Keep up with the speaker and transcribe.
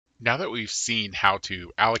Now that we've seen how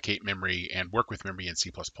to allocate memory and work with memory in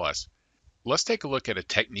C++, let's take a look at a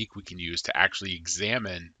technique we can use to actually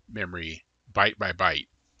examine memory byte by byte.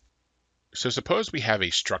 So suppose we have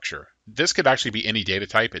a structure. This could actually be any data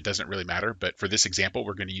type. It doesn't really matter. But for this example,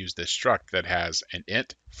 we're going to use this struct that has an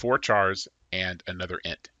int, 4 chars, and another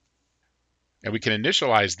int. And we can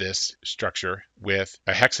initialize this structure with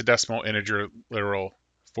a hexadecimal integer literal,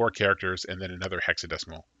 4 characters, and then another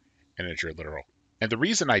hexadecimal integer literal. And the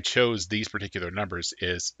reason I chose these particular numbers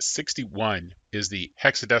is 61 is the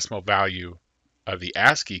hexadecimal value of the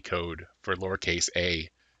ASCII code for lowercase a.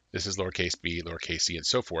 This is lowercase b, lowercase c, and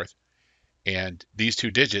so forth. And these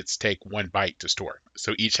 2 digits take 1 byte to store.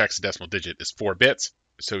 So each hexadecimal digit is 4 bits.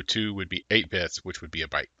 So 2 would be 8 bits, which would be a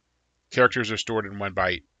byte. Characters are stored in 1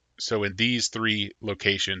 byte. So in these 3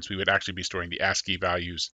 locations, we would actually be storing the ASCII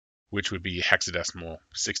values, which would be hexadecimal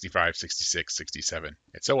 65, 66, 67,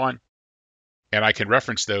 and so on. And I can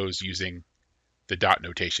reference those using the dot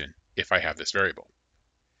notation if I have this variable.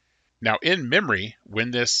 Now in memory, when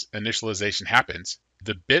this initialization happens,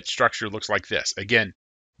 the bit structure looks like this. Again,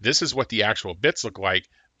 this is what the actual bits look like,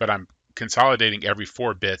 but I'm consolidating every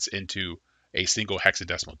 4 bits into a single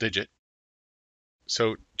hexadecimal digit.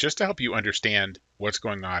 So just to help you understand what's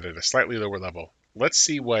going on at a slightly lower level, let's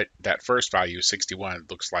see what that first value, 61,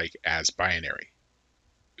 looks like as binary.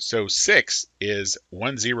 So 6 is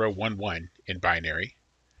 1011 in binary,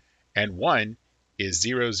 and 1 is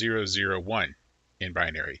 0001 in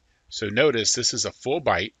binary. So notice this is a full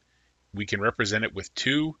byte. We can represent it with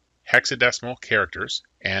 2 hexadecimal characters,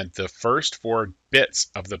 and the first 4 bits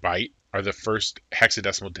of the byte are the first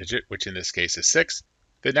hexadecimal digit, which in this case is 6.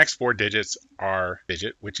 The next 4 digits are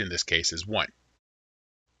digit, which in this case is 1.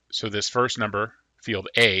 So this first number, field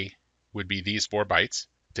A, would be these 4 bytes.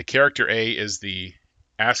 The character A is the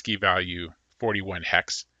ASCII value 41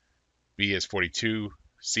 hex, B is 42,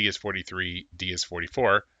 C is 43, D is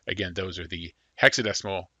 44. Again, those are the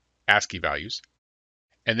hexadecimal ASCII values.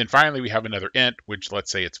 And then finally, we have another int, which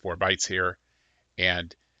let's say it's 4 bytes here.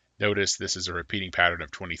 And notice this is a repeating pattern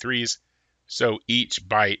of 23s. So each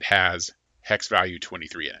byte has hex value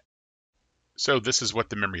 23 in it. So this is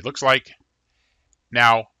what the memory looks like.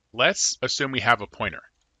 Now, let's assume we have a pointer.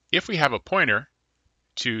 If we have a pointer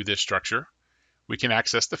to this structure, we can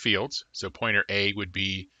access the fields. So pointer A would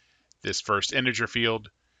be this first integer field.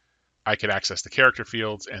 I could access the character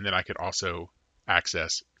fields, and then I could also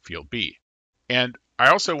access field B. And I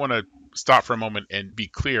also want to stop for a moment and be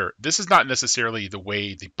clear. This is not necessarily the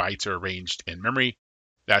way the bytes are arranged in memory.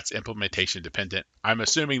 That's implementation dependent. I'm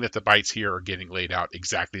assuming that the bytes here are getting laid out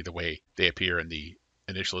exactly the way they appear in the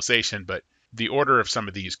initialization, but the order of some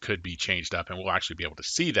of these could be changed up, and we'll actually be able to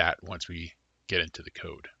see that once we get into the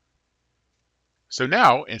code. So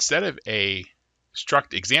now, instead of a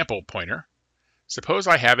struct example pointer, suppose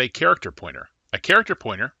I have a character pointer. A character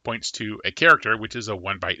pointer points to a character, which is a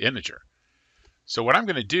 1-byte integer. So what I'm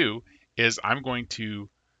going to do is I'm going to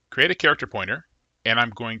create a character pointer, and I'm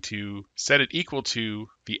going to set it equal to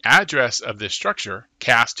the address of this structure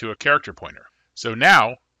cast to a character pointer. So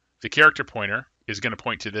now the character pointer is going to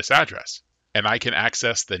point to this address. And I can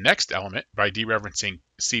access the next element by dereferencing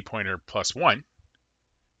C pointer plus 1.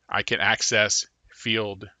 I can access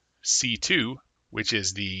field C2, which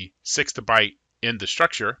is the 6th byte in the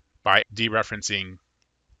structure, by dereferencing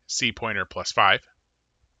C pointer plus 5.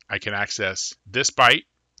 I can access this byte,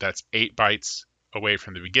 that's 8 bytes away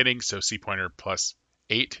from the beginning, so C pointer plus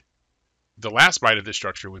 8. The last byte of this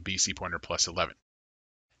structure would be C pointer plus 11.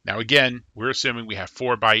 Now again, we're assuming we have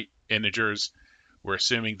 4 byte integers. We're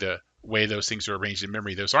assuming the way those things are arranged in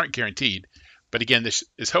memory. Those aren't guaranteed. But again, this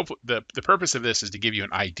is helpful. The purpose of this is to give you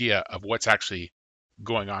an idea of what's actually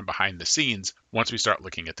going on behind the scenes once we start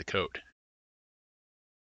looking at the code.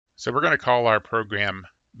 So we're going to call our program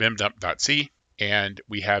memdump.c, and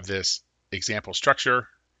we have this example structure.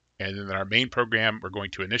 And then in our main program, we're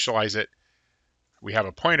going to initialize it. We have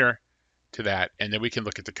a pointer to that, and then we can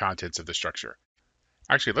look at the contents of the structure.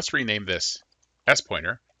 Actually, let's rename this S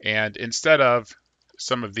pointer. And instead of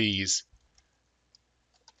some of these,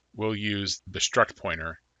 we'll use the struct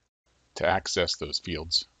pointer to access those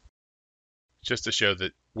fields, just to show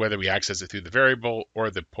that whether we access it through the variable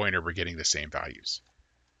or the pointer, we're getting the same values.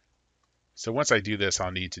 So once I do this,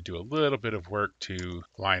 I'll need to do a little bit of work to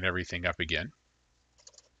line everything up again.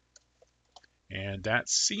 And that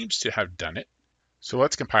seems to have done it. So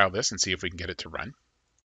let's compile this and see if we can get it to run.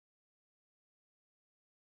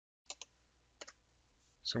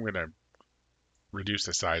 So I'm going to reduce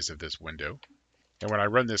the size of this window. And when I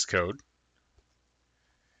run this code,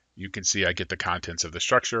 you can see I get the contents of the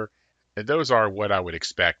structure. And those are what I would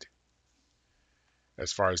expect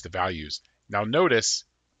as far as the values. Now notice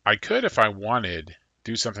I could, if I wanted,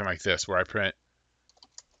 do something like this, where I print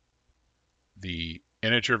the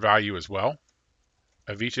integer value as well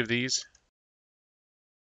of each of these.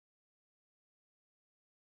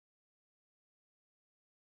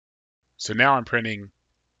 So now I'm printing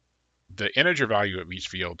the integer value of each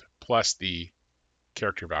field plus the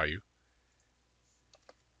character value.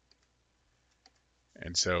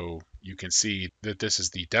 And so you can see that this is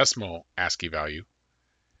the decimal ASCII value.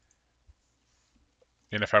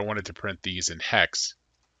 And if I wanted to print these in hex,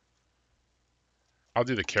 I'll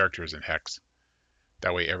do the characters in hex.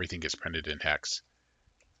 That way everything gets printed in hex.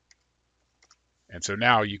 And so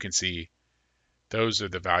now you can see those are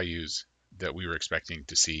the values that we were expecting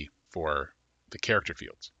to see for the character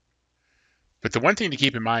fields. But the one thing to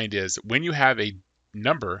keep in mind is when you have a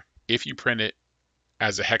number, if you print it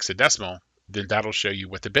as a hexadecimal, then that'll show you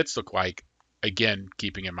what the bits look like, again,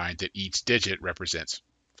 keeping in mind that each digit represents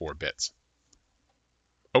 4 bits.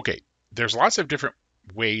 Okay, there's lots of different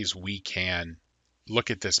ways we can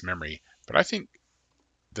look at this memory, but I think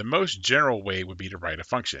the most general way would be to write a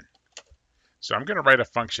function. So I'm going to write a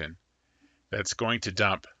function that's going to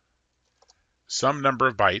dump some number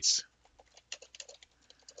of bytes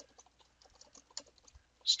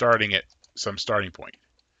starting at some starting point.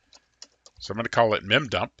 So I'm going to call it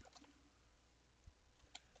memdump.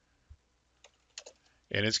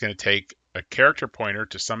 And it's going to take a character pointer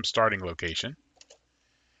to some starting location.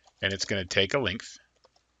 And it's going to take a length.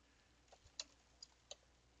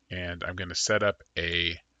 And I'm going to set up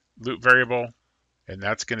a loop variable. And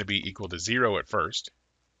that's going to be equal to 0 at first.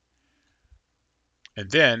 And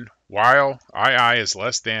then, while II is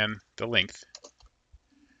less than the length,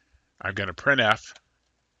 I'm going to printf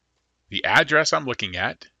the address I'm looking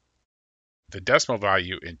at, the decimal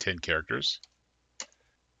value in 10 characters,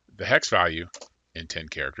 the hex value in 10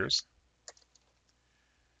 characters,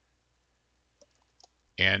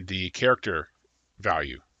 and the character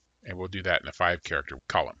value. And we'll do that in a 5-character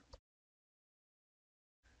column.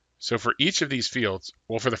 So for each of these fields,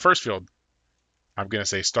 well, for the first field, I'm going to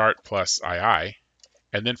say start plus II.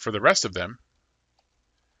 And then for the rest of them,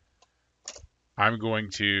 I'm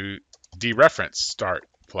going to dereference start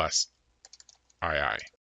plus II.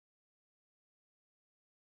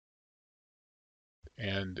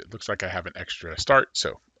 And it looks like I have an extra start,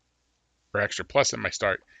 or extra plus in my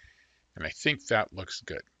start. And I think that looks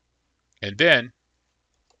good. And then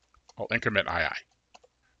I'll increment II.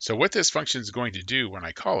 So what this function is going to do when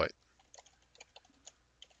I call it,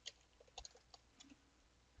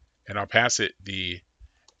 and I'll pass it the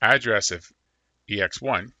address of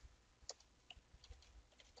ex1,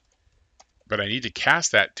 but I need to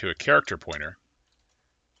cast that to a character pointer.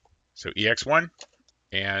 So ex1,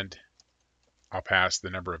 and I'll pass the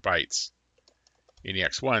number of bytes in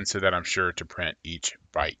ex1 so that I'm sure to print each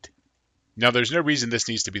byte. Now there's no reason this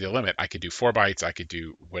needs to be the limit. I could do 4 bytes, I could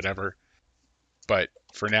do whatever, but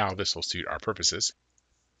for now this will suit our purposes.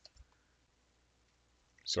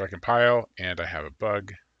 So I compile and I have a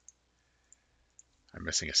bug. I'm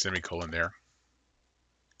missing a semicolon there.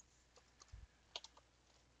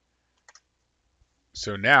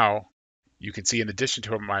 So now you can see, in addition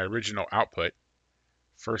to my original output,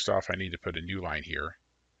 first off, I need to put a new line here.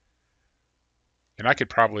 And I could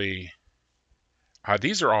probably,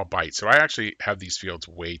 these are all bytes, so I actually have these fields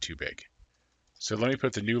way too big. So let me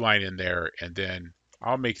put the new line in there, and then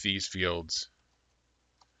I'll make these fields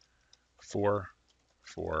 4,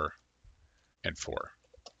 4, and 4.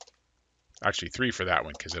 Actually 3 for that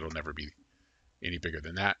one, because it'll never be any bigger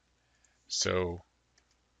than that. So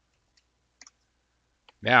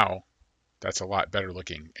now that's a lot better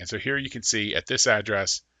looking. And so here you can see at this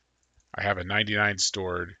address, I have a 99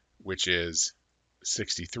 stored, which is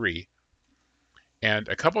 63. And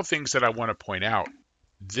a couple things that I want to point out.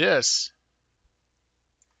 This,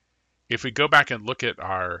 if we go back and look at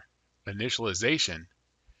our initialization,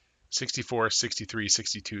 64, 63,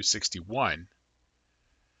 62, 61,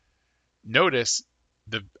 notice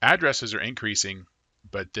the addresses are increasing,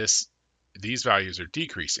 but these values are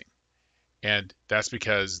decreasing. And that's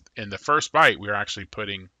because in the first byte, we're actually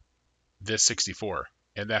putting this 64.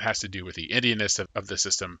 And that has to do with the endianness of the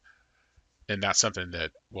system. And that's something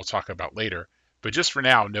that we'll talk about later. But just for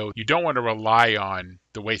now, no, you don't want to rely on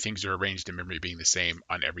the way things are arranged in memory being the same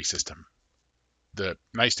on every system. The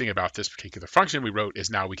nice thing about this particular function we wrote is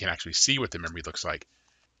now we can actually see what the memory looks like.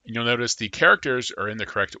 And you'll notice the characters are in the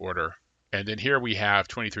correct order. And then here we have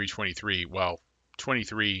 2323. Well,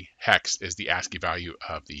 23 hex is the ASCII value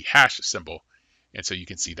of the hash symbol. And so you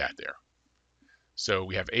can see that there. So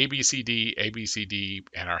we have ABCD,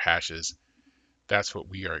 and our hashes. That's what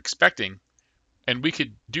we are expecting. And we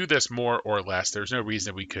could do this more or less. There's no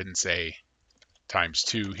reason we couldn't say times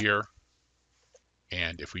 2 here.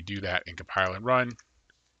 And if we do that and compile and run,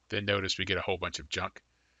 then notice we get a whole bunch of junk.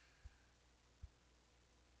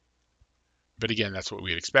 But again, that's what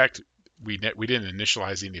we'd expect. We didn't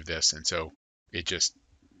initialize any of this, and so it just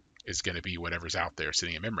is going to be whatever's out there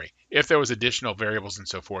sitting in memory. If there was additional variables and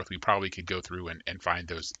so forth, we probably could go through and find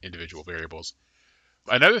those individual variables.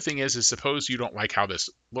 Another thing is suppose you don't like how this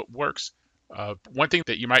works. One thing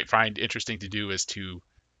that you might find interesting to do is to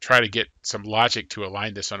try to get some logic to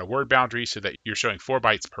align this on a word boundary so that you're showing 4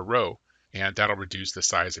 bytes per row, and that'll reduce the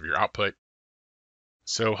size of your output.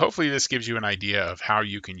 So hopefully this gives you an idea of how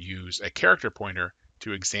you can use a character pointer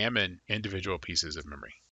to examine individual pieces of memory.